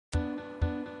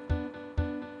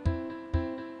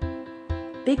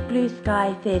Big Blue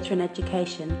Sky Theatre and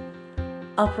Education,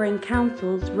 offering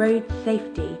councils road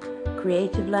safety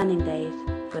creative learning days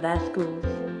for their schools.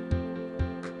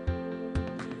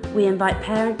 We invite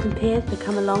parents and peers to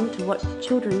come along to watch the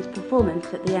children's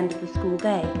performance at the end of the school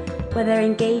day, where they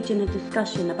engage in a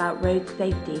discussion about road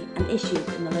safety and issues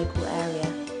in the local area.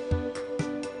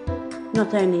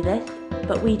 Not only this,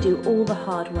 but we do all the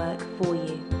hard work for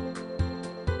you.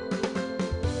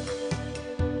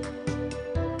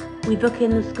 We book in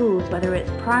the schools, whether it's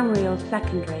primary or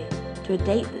secondary, to a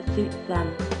date that suits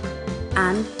them.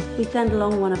 And we send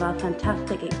along one of our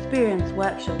fantastic experienced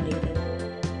workshop leaders.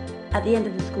 At the end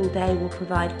of the school day, we'll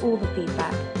provide all the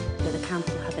feedback